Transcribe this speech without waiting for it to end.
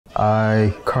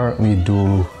I currently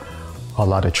do a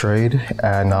lot of trade,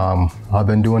 and I've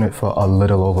been doing it for a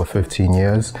little over 15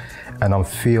 years, and I'm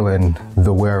feeling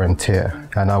the wear and tear.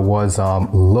 And I was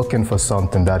looking for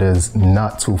something that is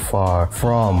not too far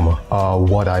from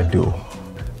what I do.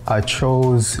 I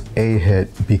chose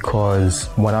AHIT because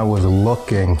when I was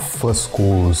looking for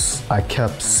schools, I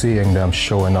kept seeing them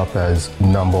showing up as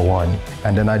 #1.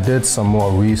 And then I did some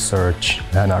more research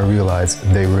and I realized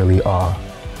they really are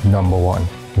 #1.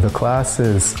 The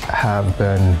classes have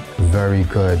been very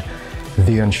good.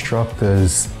 The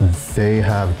instructors, they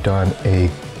have done a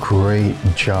great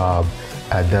job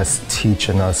at just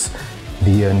teaching us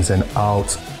the ins and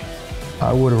outs.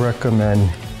 I would recommend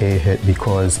AHIT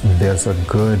because there's a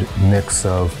good mix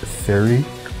of theory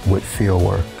with field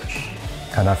work,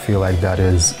 and I feel like that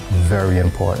is very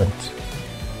important.